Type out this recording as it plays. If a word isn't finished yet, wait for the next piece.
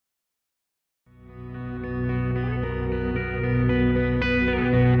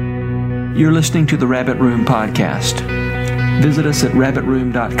You're listening to the Rabbit Room Podcast. Visit us at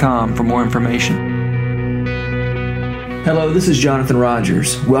rabbitroom.com for more information. Hello, this is Jonathan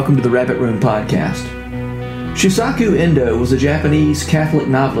Rogers. Welcome to the Rabbit Room Podcast. Shusako Endo was a Japanese Catholic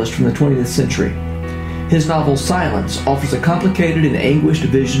novelist from the 20th century. His novel Silence offers a complicated and anguished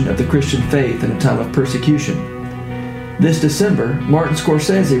vision of the Christian faith in a time of persecution. This December, Martin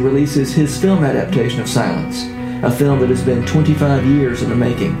Scorsese releases his film adaptation of Silence, a film that has been 25 years in the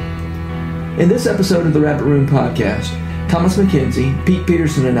making. In this episode of the Rabbit Room Podcast, Thomas McKenzie, Pete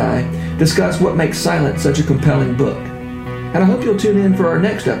Peterson, and I discuss what makes Silence such a compelling book. And I hope you'll tune in for our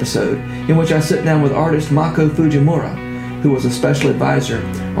next episode, in which I sit down with artist Mako Fujimura, who was a special advisor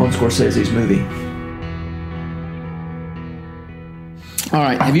on Scorsese's movie. All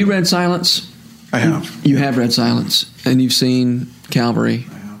right, have you read Silence? I have. You have read Silence, and you've seen Calvary,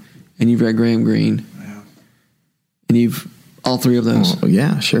 I have. and you've read Graham Greene, I have. and you've all three of those. Oh,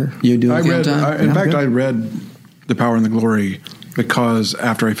 yeah, sure. You do it In time? fact, I read The Power and the Glory because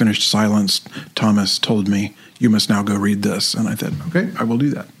after I finished Silence, Thomas told me, you must now go read this. And I said, okay, I will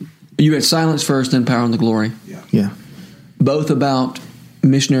do that. You read Silence first, then Power and the Glory. Yeah. Both about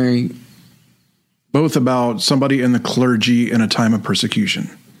missionary. Both about somebody in the clergy in a time of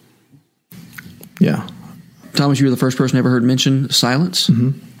persecution. Yeah. Thomas, you were the first person I ever heard mention Silence.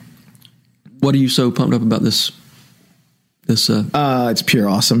 Mm-hmm. What are you so pumped up about this? It's pure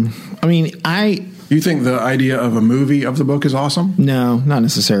awesome. I mean, You think the idea of a movie of the book is awesome? No, not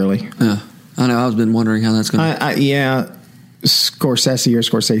necessarily. I know. I've been wondering how that's going to... Yeah, Scorsese or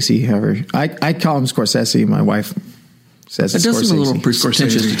Scorsese, however. I call him Scorsese. My wife says it's Scorsese. It does seem a little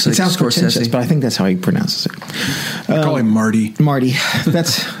pretentious to say It sounds pretentious, Scorsese. but I think that's how he pronounces it. I call him Marty. Marty.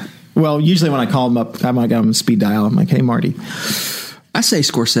 Well, usually when I call him up, I might get him on speed dial. I'm like, hey, Marty. I say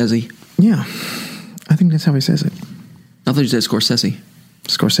Scorsese. Yeah, I think that's how he says it. I thought you said Scorsese.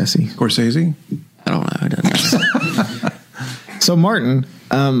 Scorsese. Scorsese? I don't know. It doesn't matter. So, Martin,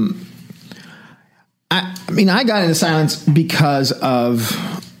 I got into Silence because of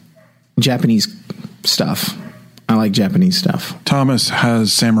Japanese stuff. I like Japanese stuff. Thomas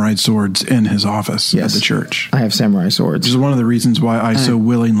has samurai swords in his office at the church. I have samurai swords. Which is one of the reasons why I so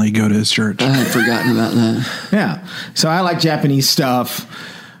willingly go to his church. I had forgotten about that. Yeah. So I like Japanese stuff.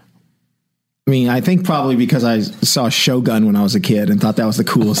 I mean, I think probably because I saw Shogun when I was a kid and thought that was the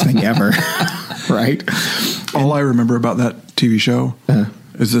coolest thing ever. Right? All I remember about that TV show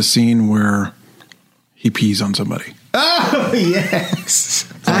is the scene where he pees on somebody. Oh,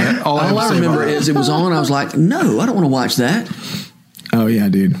 yes. All I remember is it was on. I was like, no, I don't want to watch that. Oh, yeah,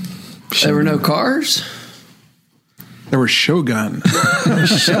 dude. Shogun. There were no cars? There was Shogun.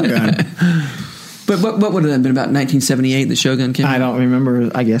 Shogun. But what would it have been, about 1978 that Shogun came out? I don't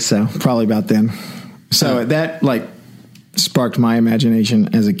remember. I guess so. Probably about then. So that, sparked my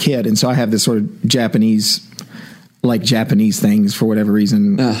imagination as a kid. And so I have this sort of Japanese things for whatever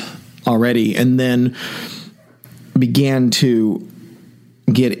reason already. And then began to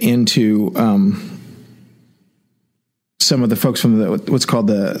get into some of the folks from what's called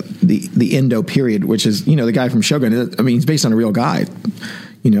the Endo period, which is, the guy from Shogun. I mean, he's based on a real guy,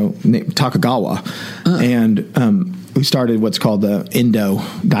 named Takagawa, and who started what's called the Endo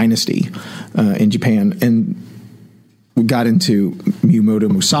dynasty in Japan, and we got into Miyamoto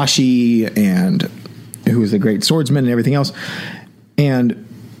Musashi, and who was a great swordsman and everything else, and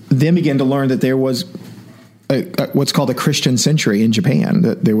then began to learn that there was what's called a Christian century in Japan.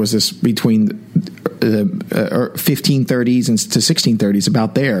 That there was this between the 1530s and to 1630s,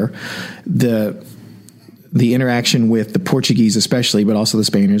 about there, the interaction with the Portuguese especially, but also the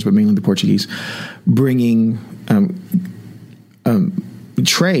Spaniards, but mainly the Portuguese, bringing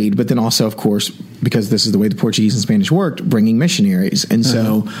trade, but then also, of course, because this is the way the Portuguese and Spanish worked, bringing missionaries. And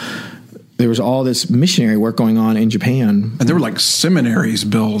so there was all this missionary work going on in Japan. And there were seminaries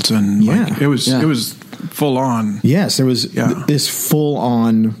built, and it was full on. Yes, there was this full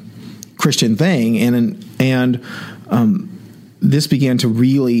on Christian thing, and this began to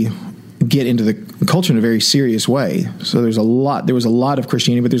really get into the culture in a very serious way. So there was a lot of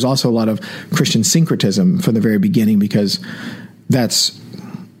Christianity, but there's also a lot of Christian syncretism from the very beginning, because that's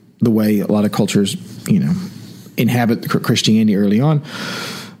the way a lot of cultures, inhabit Christianity early on.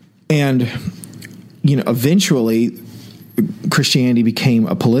 And, eventually Christianity became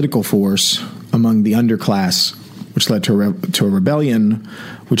a political force among the underclass, which led to a rebellion,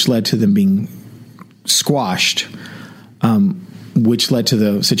 which led to them being squashed, which led to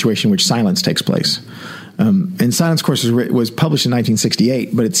the situation in which Silence takes place. And Silence, of course, was published in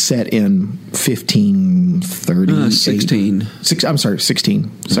 1968, but it's set in 1530. 16. I'm sorry,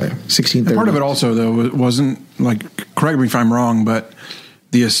 16. Sorry, 1630. Part of it also, though, wasn't, correct me if I'm wrong, but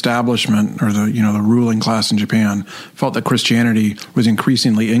the establishment or the ruling class in Japan felt that Christianity was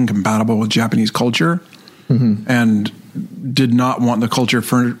increasingly incompatible with Japanese culture, and did not want the culture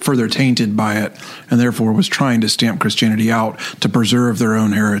further tainted by it, and therefore was trying to stamp Christianity out to preserve their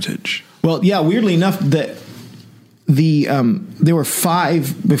own heritage. Well, yeah, weirdly enough, that there were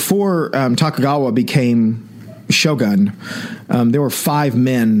 5 before Tokugawa became shogun. There were 5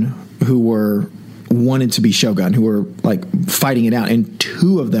 men who wanted to be shogun, who were like fighting it out, and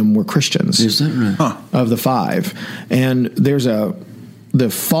 2 of them were Christians. Is that right? Huh. Of the 5, and there's the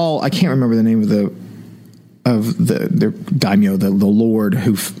fall. I can't remember the name of the daimyo, the lord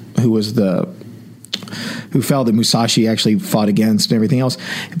who fell, that Musashi actually fought against and everything else.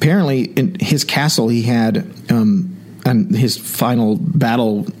 Apparently, in his castle, he had. And his final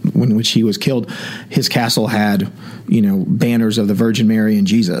battle, in which he was killed, his castle had, banners of the Virgin Mary and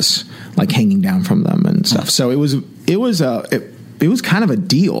Jesus like hanging down from them and stuff. So it was kind of a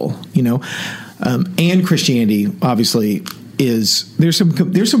deal, And Christianity obviously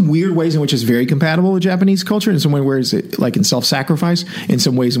there's some weird ways in which it's very compatible with Japanese culture, and some ways like in self-sacrifice, in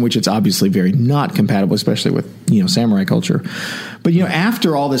some ways in which it's obviously very not compatible, especially with samurai culture. But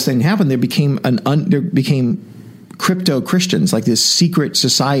after all this thing happened, there became crypto Christians, like this secret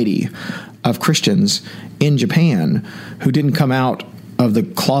society of Christians in Japan who didn't come out of the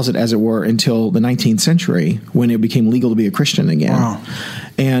closet, as it were, until the 19th century, when it became legal to be a Christian again. Wow.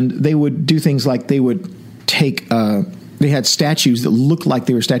 And they would do things like they would take they had statues that looked like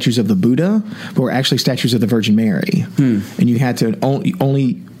they were statues of the Buddha, but were actually statues of the Virgin Mary. And you had to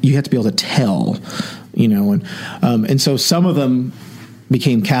you had to be able to tell, and so some of them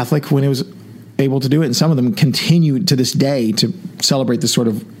became Catholic when it was able to do it, and some of them continue to this day to celebrate this sort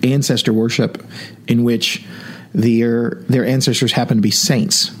of ancestor worship in which their ancestors happen to be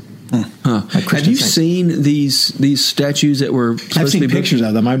saints. Have you seen these statues that were supposed I've seen to be pictures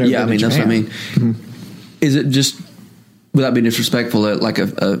of them. I've never been to that's what I mean. Japan. Is it just, without being disrespectful, like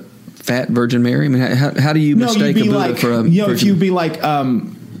a fat Virgin Mary? I mean, how do you mistake a Buddha for a Virgin? If you'd be like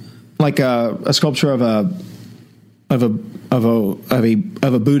a sculpture of a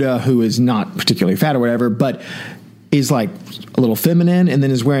Buddha who is not particularly fat or whatever, but is like a little feminine, and then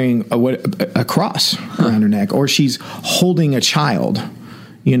is wearing a cross around her neck, or she's holding a child,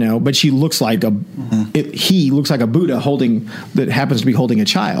 but she looks like he looks like a Buddha that happens to be holding a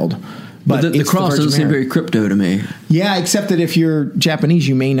child. But the cross doesn't seem very crypto to me. Yeah, except that if you're Japanese,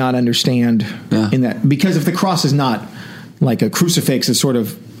 you may not understand in that, because if the cross is not like a crucifix, it's sort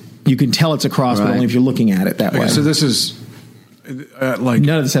of, you can tell it's a cross, but only if you're looking at it that way. So this is like,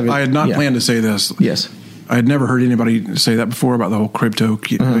 none of this I had not planned to say this. Yes. I had never heard anybody say that before about the whole crypto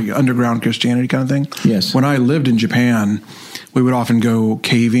underground Christianity kind of thing. Yes. When I lived in Japan, we would often go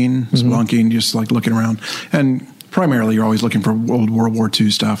caving, spelunking, just like looking around. And primarily you're always looking for old World War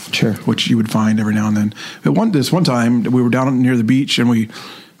II stuff, which you would find every now and then. But this one time we were down near the beach, and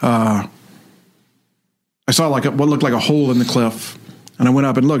I saw like what looked like a hole in the cliff. And I went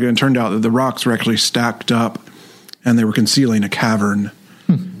up and looked, and it turned out that the rocks were actually stacked up, and they were concealing a cavern.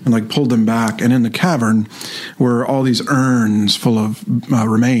 And like pulled them back, and in the cavern were all these urns full of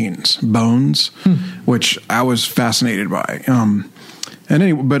remains, bones, which I was fascinated by.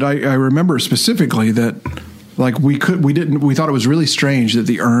 But I remember specifically that like we thought it was really strange that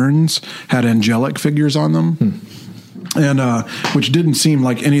the urns had angelic figures on them. And which didn't seem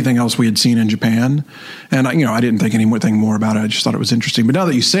like anything else we had seen in Japan. And I didn't think anything more about it. I just thought it was interesting. But now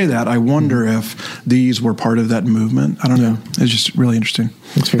that you say that, I wonder if these were part of that movement. I don't know. It's just really interesting.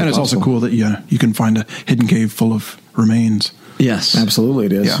 And it's also cool that you can find a hidden cave full of remains. Yes, absolutely,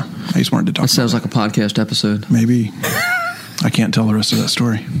 it is. Yeah, I just wanted to talk. That sounds like a podcast episode. Maybe. I can't tell the rest of that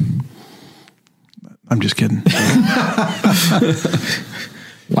story. I'm just kidding.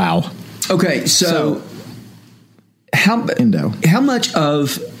 Wow. Okay, so how much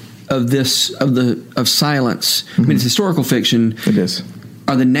of silence? I mean, it's historical fiction. It is.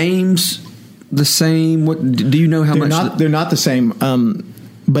 Are the names the same? What do you know? They're not the same.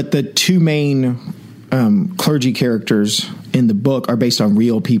 But the 2 main clergy characters in the book are based on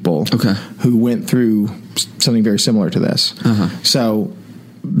real people who went through something very similar to this. So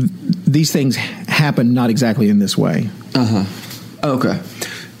these things happen not exactly in this way. Okay,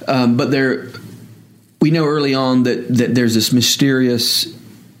 but we know early on that there's this mysterious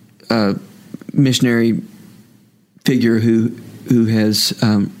missionary figure who has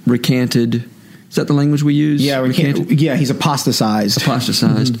recanted. Is that the language we use? Yeah, he's apostatized.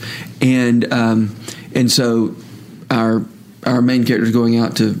 And so our main character is going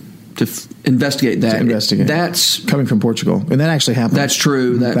out to investigate that. That's coming from Portugal, and that actually happened. That's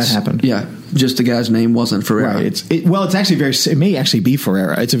true. That happened. Yeah, just the guy's name wasn't Ferreira. Right. It's actually it may actually be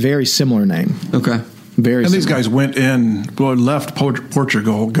Ferreira. It's a very similar name. Okay. Very. And these guys left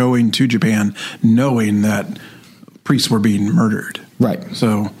Portugal, going to Japan, knowing that priests were being murdered. Right.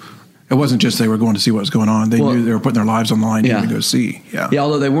 So it wasn't just they were going to see what was going on. They knew they were putting their lives on the line to go see. Yeah. Yeah.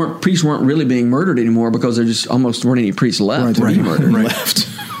 Although priests weren't really being murdered anymore because there just almost weren't any priests left to be murdered. Left.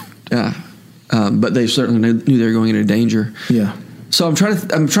 Yeah. But they certainly knew they were going into danger. Yeah. So I'm trying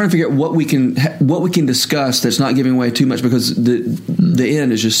to figure out what we can discuss that's not giving away too much, because the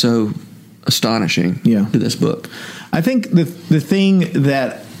end is just so astonishing to this book. I think the thing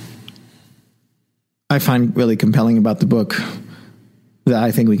that I find really compelling about the book that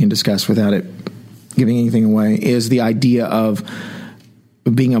I think we can discuss without it giving anything away is the idea of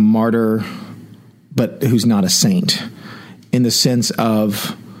being a martyr, but who's not a saint, in the sense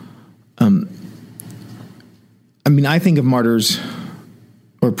of, I think of martyrs,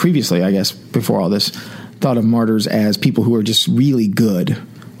 or previously, I guess, before all this, thought of martyrs as people who are just really good,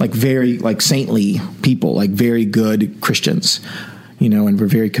 very saintly people, very good Christians, and were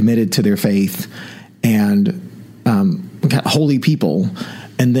very committed to their faith and holy people.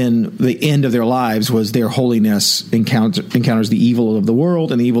 And then the end of their lives was their holiness encounters the evil of the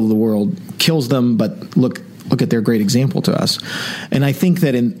world, and the evil of the world kills them. But look at their great example to us. And I think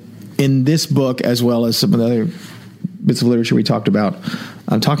that in this book, as well as some of the other bits of literature we talking about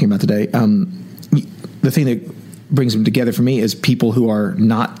today, the thing that brings them together for me is people who are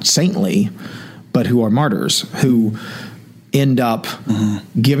not saintly, but who are martyrs, who end up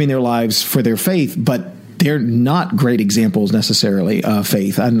giving their lives for their faith, but they're not great examples necessarily of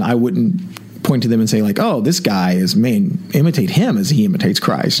faith. And I wouldn't point to them and say this guy imitate him as he imitates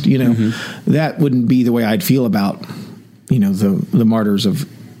Christ. That wouldn't be the way I'd feel about, the martyrs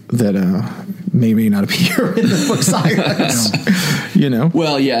that may not appear in the book silence.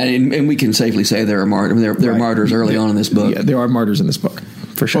 Well, yeah, and we can safely say there are martyrs. There are martyrs early on in this book. Yeah, there are martyrs in this book,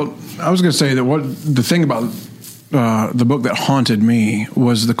 for sure. Well, I was going to say that the thing about the book that haunted me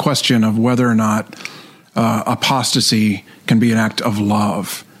was the question of whether or not apostasy can be an act of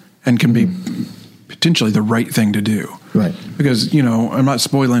love and can be potentially the right thing to do. Right. Because, I'm not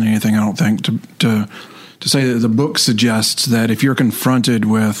spoiling anything, I don't think, to say that the book suggests that if you're confronted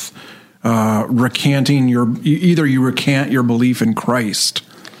with recanting either you recant your belief in Christ,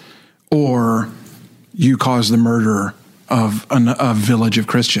 or you cause the murder of a village of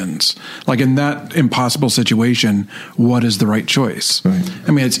Christians. In that impossible situation, what is the right choice? Right.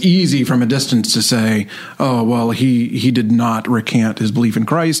 It's easy from a distance to say, oh, well, he did not recant his belief in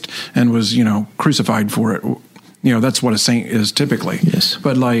Christ and was, crucified for it. That's what a saint is typically. Yes.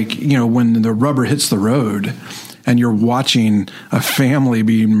 But when the rubber hits the road and you're watching a family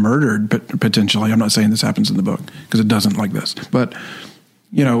being murdered, potentially, I'm not saying this happens in the book because it doesn't like this, but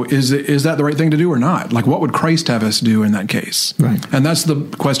is that the right thing to do or not? What would Christ have us do in that case? Right. And that's the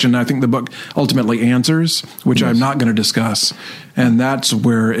question I think the book ultimately answers, which I'm not going to discuss. And that's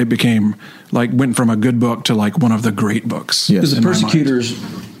where it became went from a good book to one of the great books. Yes. Because the persecutors,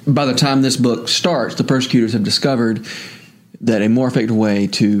 by the time this book starts, the persecutors have discovered that a more effective way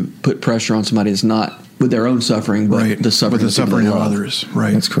to put pressure on somebody is not with their own suffering, but the suffering of others.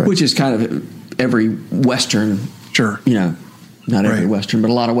 Right. That's correct. Which is kind of every Western. Sure. Not every Western, but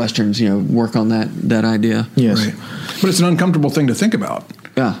a lot of Westerns, work on that idea. Yes. Right. But it's an uncomfortable thing to think about.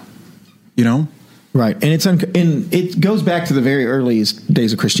 Yeah. Right. And it goes back to the very earliest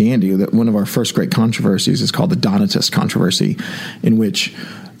days of Christianity. That one of our first great controversies is called the Donatist controversy, in which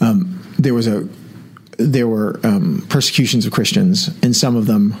there were persecutions of Christians, and some of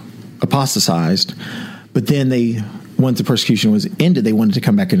them apostatized, but then once the persecution was ended, they wanted to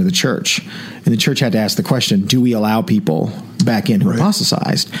come back into the church. And the church had to ask the question, do we allow people back in who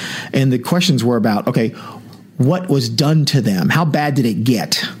apostatized? And the questions were about, okay, what was done to them? How bad did it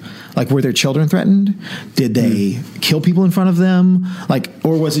get? Were their children threatened? Did they kill people in front of them?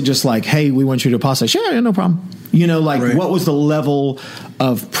 Or was it just hey, we want you to apostatize? Sure, no problem. What was the level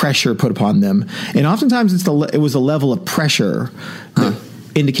of pressure put upon them? And oftentimes it was a level of pressure that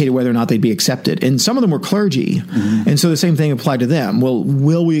indicated whether or not they'd be accepted. And some of them were clergy. Mm-hmm. And so the same thing applied to them. Well,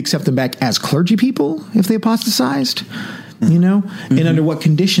 will we accept them back as clergy people if they apostatized? Mm-hmm. And under what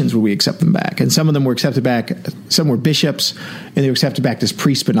conditions will we accept them back? And some of them were accepted back. Some were bishops, and they were accepted back as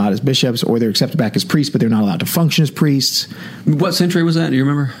priests, but not as bishops, or they're accepted back as priests, but they're not allowed to function as priests. What century was that? Do you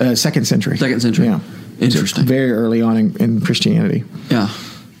remember? Second century. Second century. Yeah. Interesting. So very early on in Christianity. Yeah.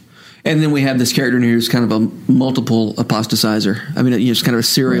 And then we have this character in here who's kind of a multiple apostatizer. I mean, it's kind of a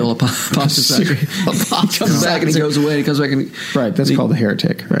serial apostatizer. He comes back and he goes away. He comes back and right. That's called a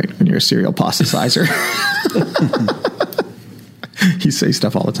heretic, right? When you're a serial apostatizer, you say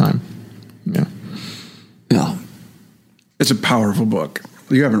stuff all the time. Yeah. Yeah. It's a powerful book.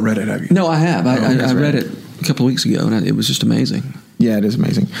 You haven't read it, have you? No, I have. I read it a couple of weeks ago, and it was just amazing. Yeah, it is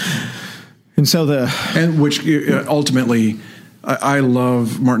amazing. And so which ultimately, I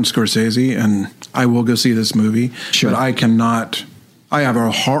love Martin Scorsese, and I will go see this movie. Sure. But I have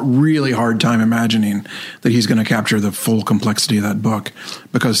a really hard time imagining that he's going to capture the full complexity of that book,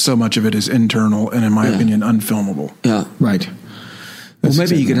 because so much of it is internal and, in my opinion, unfilmable. Yeah. Right. Well,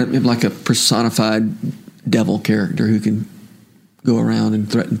 maybe you could have like a personified devil character who can go around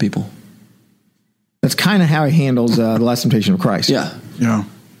and threaten people. That's kind of how he handles The Last Temptation of Christ. Yeah. Yeah.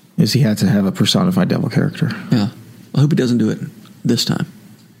 Is he had to have a personified devil character. Yeah. I hope he doesn't do it this time.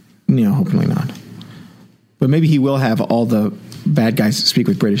 No, hopefully not. But maybe he will have all the bad guys speak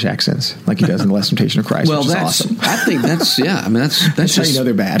with British accents like he does in The Last Temptation of Christ. Well, which is that's awesome. I think that's yeah. I mean, that's That's how just, you know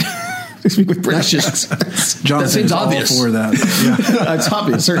they're bad. They speak with British that's accents. just Jonathan that seems is all obvious. for that. Yeah. It's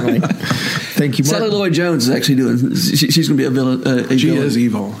obvious, certainly. Thank you, Sally Martin. Lloyd-Jones is actually doing. She's going to be a villain. She villain. is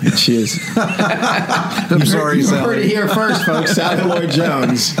evil. Yeah. She is. I'm sorry, You heard Sally. it here first, folks. Sally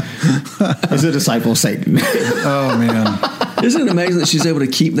Lloyd-Jones is a disciple of Satan. Oh, man. Isn't it amazing that she's able to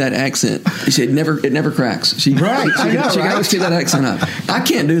keep that accent? It never cracks. She Right, I know, can right? always keep that accent up. I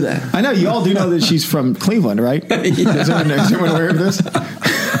can't do that. I know you all do know that she's from Cleveland, right? Is everyone aware of this?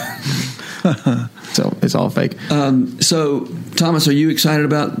 So it's all fake. So, Thomas, are you excited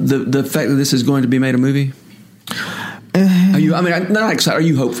about the fact that this is going to be made a movie? Are you? I mean, I'm not excited. Are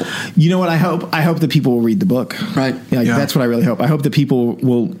you hopeful? You know what I hope? I hope that people will read the book. Right. Yeah, Yeah. That's what I really hope. I hope that people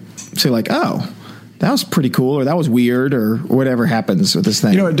will say like, "Oh, that was pretty cool," or "That was weird," or whatever happens with this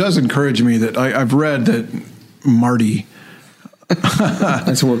thing. You know, it does encourage me that I've read that Marty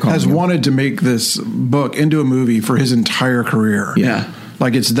That's what we're calling has him. wanted to make this book into a movie for his entire career. Yeah.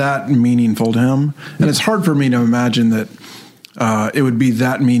 Like it's that meaningful to him. And it's hard for me to imagine that it would be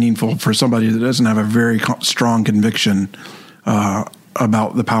that meaningful for somebody that doesn't have a very strong conviction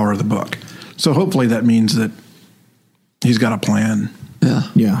about the power of the book. So hopefully that means that he's got a plan. Yeah.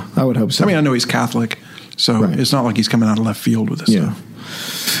 Yeah, I would hope so. I mean, I know he's Catholic, so Right. it's not like he's coming out of left field with this yeah.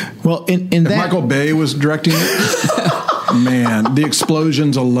 stuff. Well, in If that, Michael Bay was directing it, man, the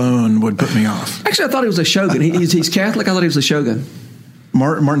explosions alone would put me off. Actually, I thought he was a shogun. He's Catholic. I thought he was a shogun.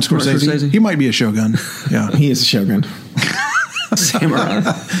 Martin Scorsese, he might be a shogun. Yeah, he is a shogun. Samurai.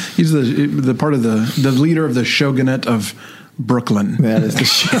 he's the part of the leader of the shogunate of Brooklyn. That is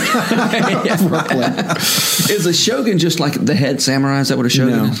the Brooklyn. Is a shogun just like the head samurai? Is that what a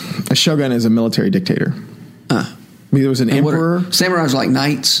shogun No, is? a shogun is a military dictator. I mean, there was an emperor. Samurais are like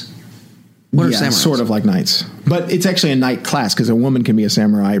knights. What are Yeah, samurais? sort of like knights, but it's actually a knight class because a woman can be a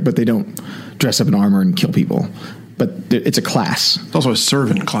samurai, but they don't dress up in armor and kill people. But it's a class. It's also a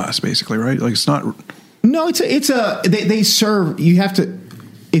servant class, basically, right? Like it's not. No, they serve. You have to.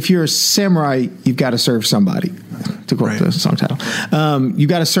 If you're a samurai, you've got to serve somebody. To quote the song title, you've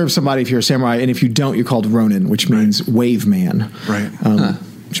got to serve somebody if you're a samurai, and if you don't, you're called Ronin, which means wave man. Right.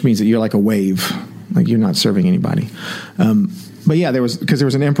 Which means that you're like a wave, like you're not serving anybody. But yeah, there was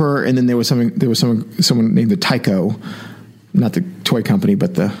an emperor, and then there was someone named the Taiko, not the toy company,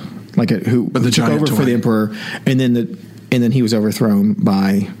 but who took over for the emperor, and then he was overthrown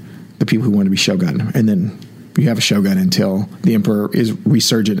by the people who wanted to be shogun, and then you have a shogun until the emperor is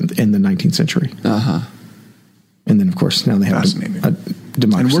resurgent in the 19th century. And then, of course, now they have a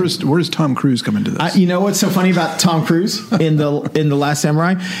democracy. And where's Tom Cruise come into this? You know what's so funny about Tom Cruise in the Last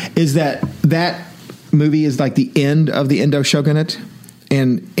Samurai is that movie is like the end of the Endo shogunate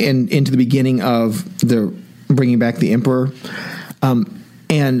and into the beginning of the bringing back the emperor.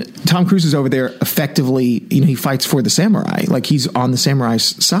 And Tom Cruise is over there effectively, he fights for the samurai, like he's on the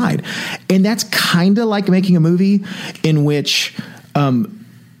samurai's side. And that's kind of like making a movie in which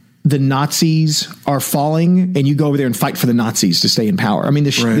the Nazis are falling and you go over there and fight for the Nazis to stay in power. I mean,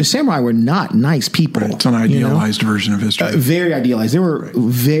 the samurai were not nice people. Right. It's an idealized version of history. Very idealized. They were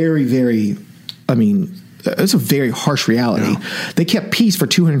very, very, it's a very harsh reality. Yeah. They kept peace for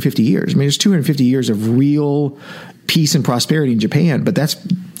 250 years. I mean, there's 250 years of real peace and prosperity in Japan, but that's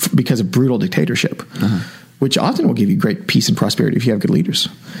because of brutal dictatorship, which often will give you great peace and prosperity if you have good leaders.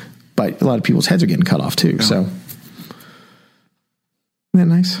 But a lot of people's heads are getting cut off too. Yeah. So, isn't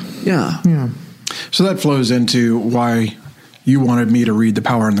that nice? Yeah. Yeah. So that flows into why you wanted me to read The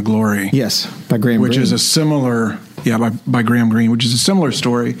Power and the Glory. Yes, by Graham Which Greene. is a similar, by Graham Greene, which is a similar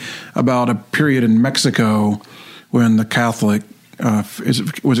story about a period in Mexico when the Catholic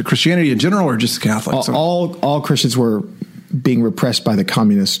was it Christianity in general or just Catholics? All Christians were being repressed by the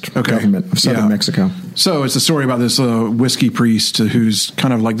communist government of southern Mexico. So it's a story about this whiskey priest who's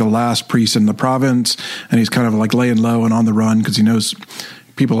kind of like the last priest in the province, and he's kind of like laying low and on the run because he knows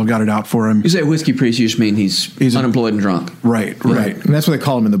people have got it out for him. You say whiskey priest, you just mean he's unemployed and drunk. Right. And that's what they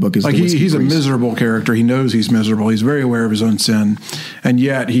call him in the book. Is like he's a miserable character. He knows he's miserable. He's very aware of his own sin, and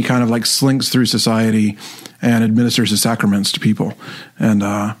yet he kind of like slinks through society and administers the sacraments to people. And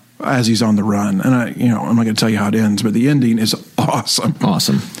as he's on the run, and I'm not going to tell you how it ends, but the ending is awesome.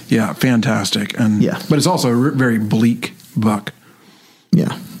 Awesome. Yeah, fantastic. And but it's also a very bleak book.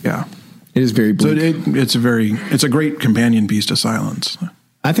 Yeah. It is very bleak. So it's a great companion piece to Silence.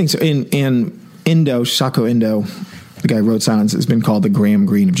 I think so. In Endo, Shusako Endo, the guy who wrote Silence, has been called the Graham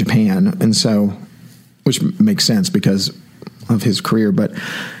Greene of Japan, and so, which makes sense because of his career. But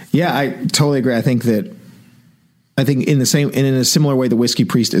yeah, I totally agree. I think in a similar way, the whiskey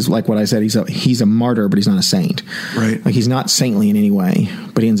priest is like what I said. He's a martyr, but he's not a saint. Right. Like he's not saintly in any way,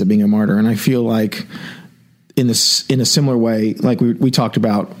 but he ends up being a martyr. And I feel like in a similar way, like we talked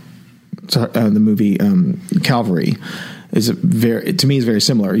about the movie Calvary, to me is very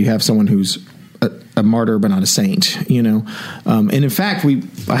similar. You have someone who's a martyr but not a saint, and in fact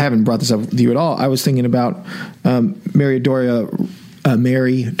I haven't brought this up with you at all. I was thinking about Mary Doria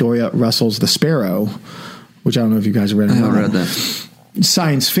Russell's The Sparrow, which I don't know if you guys have read. I haven't read that.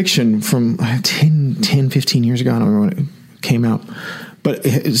 Science fiction from 10, 15 years ago. I don't remember when it came out, but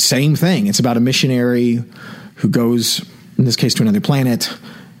same thing. It's about a missionary who goes, in this case, to another planet.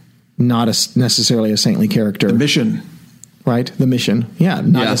 Not necessarily a saintly character. The mission. Right? The mission. Yeah.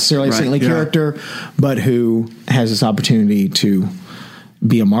 Not necessarily a saintly character, but who has this opportunity to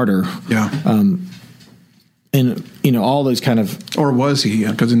be a martyr. Yeah. And, all those kind of... Or was he?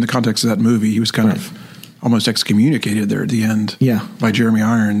 Because in the context of that movie, he was kind of almost excommunicated there at the end by Jeremy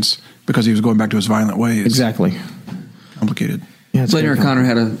Irons because he was going back to his violent ways. Exactly. Complicated. Yeah, Lady O'Connor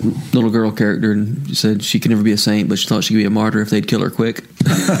had a little girl character and said she could never be a saint, but she thought she could be a martyr if they'd kill her quick.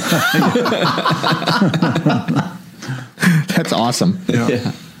 That's awesome.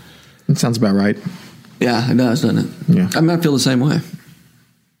 Yeah. That sounds about right. Yeah, it does, doesn't it? Yeah. I mean, I feel the same way.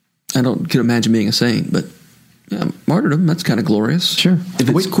 I could imagine being a saint, but martyrdom, that's kind of glorious. Sure. If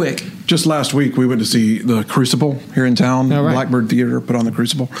it's quick. Just last week, we went to see The Crucible here in town. Oh, right. Blackbird Theater put on The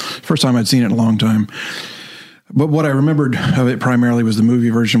Crucible. First time I'd seen it in a long time. But what I remembered of it primarily was the movie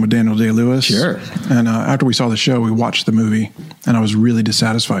version with Daniel Day-Lewis. Sure. And after we saw the show, we watched the movie, and I was really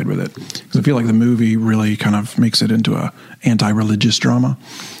dissatisfied with it. Because I feel like the movie really kind of makes it into a anti-religious drama.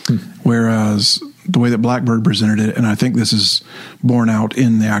 Whereas the way that Blackbird presented it, and I think this is borne out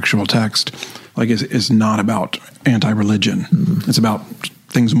in the actual text, like is not about anti-religion. It's about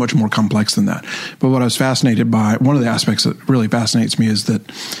things much more complex than that. But what I was fascinated by, one of the aspects that really fascinates me is that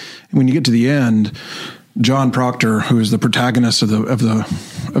when you get to the end, John Proctor, who is the protagonist of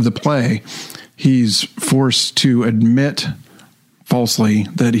the play, he's forced to admit falsely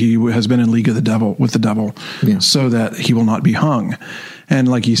that he has been in league with the devil, so that he will not be hung. And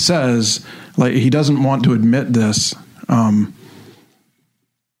like he says, like he doesn't want to admit this.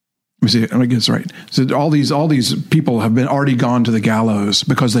 Let me get this right. So all these people have been already gone to the gallows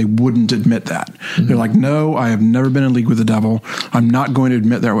because they wouldn't admit that. Mm-hmm. They're like, no, I have never been in league with the devil. I'm not going to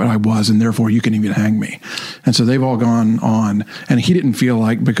admit that what I was, and therefore you can even hang me. And so they've all gone on, and he didn't feel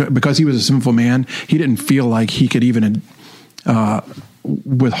like, because he was a sinful man, he didn't feel like he could even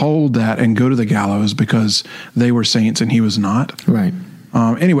withhold that and go to the gallows because they were saints and he was not. Right.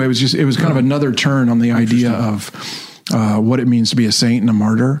 Anyway, it was kind of another turn on the idea of what it means to be a saint and a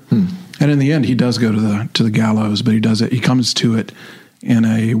martyr. And in the end, he does go to the gallows, but he comes to it in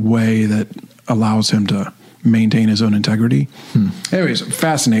a way that allows him to maintain his own integrity. Anyways,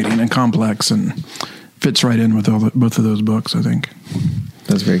 fascinating and complex, and fits right in with both of those books, I think.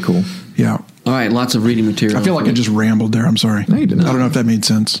 That's very cool. Yeah. All right, lots of reading material. I feel like I just rambled there. I'm sorry. No, you didn't. I don't know if that made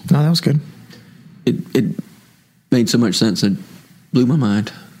sense. No, that was good. It made so much sense it blew my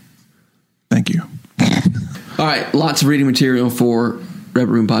mind. Thank you. All right, lots of reading material for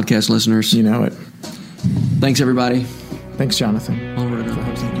Rabbit Room podcast listeners. You know it. Thanks, everybody. Thanks, Jonathan.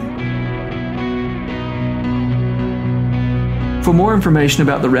 For more information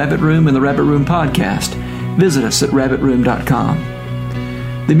about the Rabbit Room and the Rabbit Room podcast, visit us at rabbitroom.com.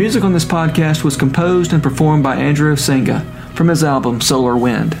 The music on this podcast was composed and performed by Andrew Osenga from his album Solar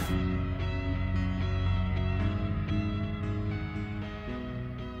Wind.